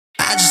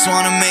I just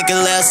wanna make a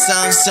little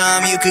something,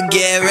 something you could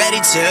get ready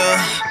to.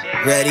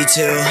 Ready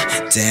to.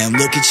 Damn,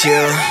 look at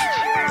you.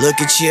 Look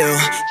at you.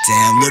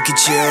 Damn, look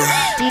at you.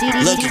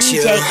 Look at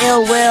you.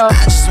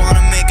 I just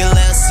wanna make a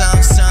little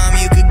something, something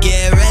you could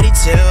get ready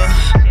to.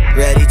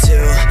 Ready to.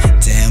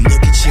 Damn,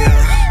 look at you.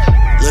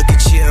 Look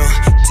at you.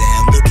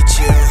 Damn, look at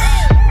you.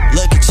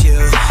 Look at you.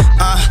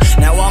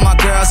 Now all my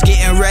girls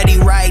getting ready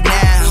right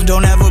now.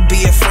 Don't ever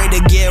be afraid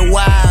to get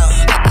wild.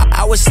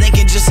 I was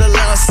thinking just a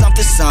little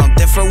something,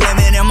 something for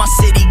women in my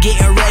city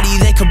getting ready.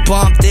 They could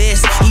bump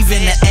this.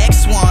 Even the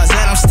ex-ones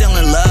that I'm still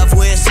in love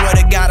with. Swear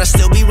to God I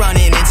still be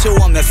running into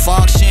them at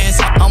functions.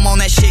 I'm on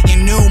that shit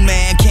you knew,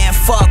 man, can't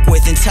fuck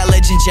with.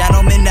 Intelligent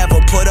gentlemen never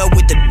put up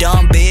with the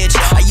dumb bitch.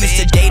 I used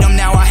to date them,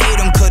 now I hate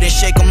them, couldn't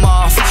shake them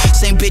off.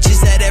 Same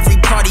bitches at every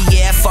party,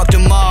 yeah, I fucked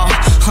them all.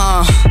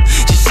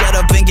 Just shut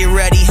up and get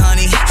ready,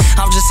 honey.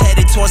 I'm just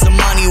headed towards the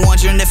money,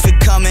 wondering if it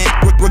coming.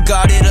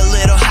 Regarded a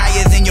little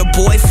higher than your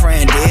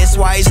boyfriend is.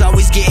 Why he's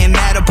always getting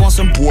mad up on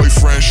some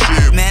boyfriend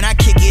shit. Man, I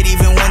kick it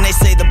even when they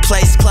say the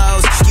place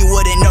closed. You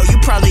wouldn't know, you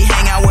probably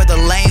hang out where the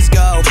lanes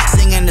go.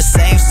 Singing the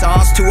same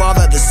songs to all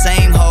of the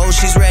same hoes.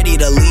 She's ready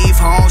to leave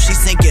home, she's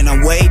thinking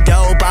I'm way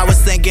dope. I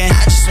was thinking,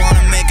 I just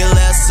wanna make a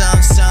little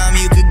something,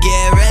 something you could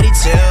get ready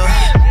to.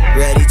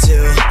 Ready to.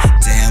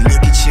 Damn,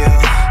 look at you.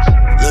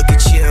 Look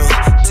at you.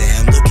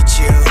 Damn, look at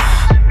you.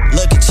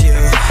 Look at you.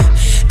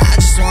 I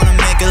just wanna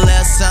make a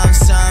little something,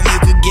 something you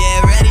could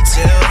get ready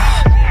to.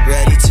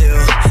 Ready to.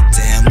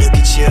 Damn, look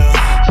at you.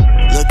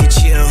 Look at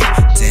you.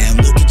 Damn,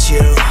 look at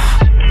you.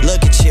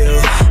 Look at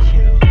you.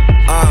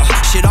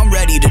 Shit, I'm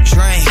ready to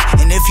drink.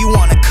 And if you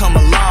wanna come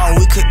along,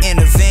 we could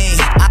intervene.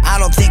 I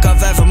don't think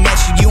I've ever met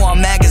you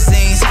on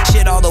magazines.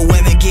 Shit, all the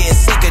women getting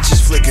sick of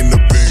just flicking the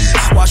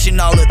bean. Washing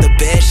all of the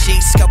bed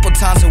sheets couple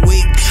times a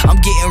week. I'm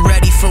getting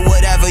ready for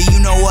whatever, you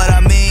know what I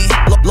mean.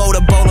 Load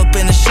a bowl up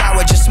in the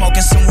shower, just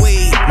smoking some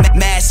weed.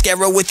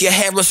 Mascara with your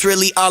hair was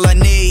really all I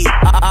need.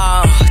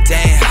 Oh,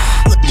 damn.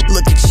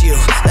 Look at you.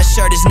 That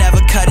shirt is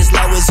never cut as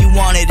low as you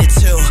wanted it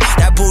to.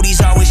 That booty's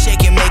always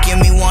shaking,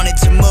 making me want it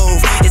to move.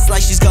 It's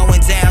like she's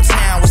going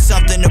downtown with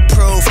something to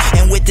prove.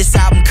 And with this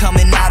album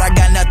coming out, I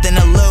got nothing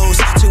to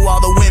lose. To all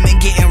the women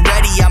getting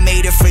ready, I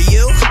made it for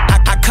you.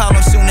 I call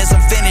them soon as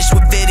I'm finished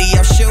with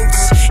video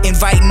shoots.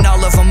 Inviting all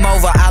of them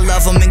over, I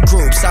love them in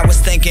groups. I was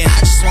thinking, I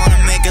just wanna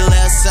make a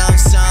little something,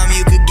 something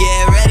you could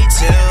get ready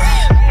to.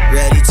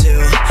 Ready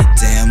to.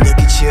 Damn, look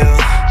at you.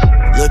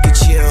 Look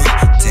at you.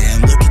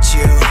 Damn, look at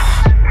you.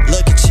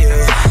 Look at you.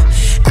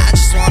 I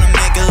just wanna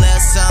make a little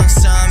something,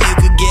 something you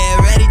could get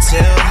ready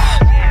to.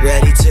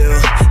 Ready to.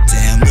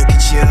 Damn, look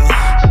at you.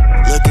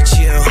 Look at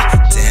you.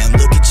 Damn,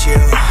 look at you.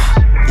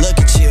 Look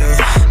at you.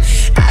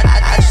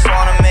 I just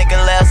wanna make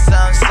a little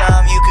something,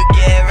 something you could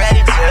get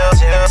ready to.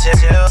 Ready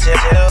to.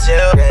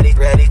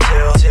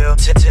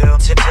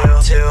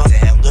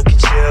 Damn, look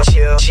at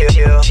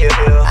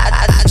you.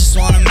 I just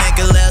wanna make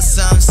a little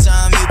something,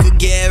 something you could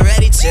get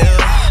ready to.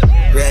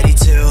 Ready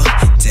to.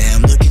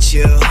 Damn, look at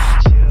you.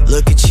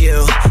 Look at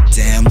you.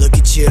 Damn, look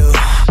at you.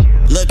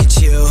 Look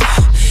at you.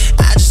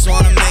 I just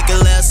wanna make a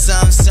little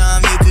something,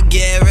 something you could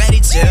get ready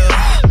to.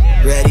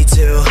 Ready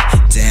to.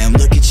 Damn,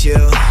 look at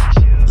you.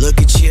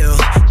 Look at you.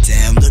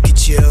 Damn, look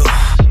at you.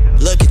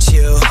 Look at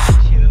you.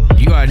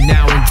 You are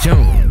now in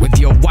tune with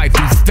your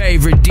wifey's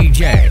favorite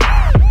DJ,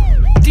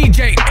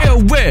 DJ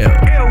Ill Will.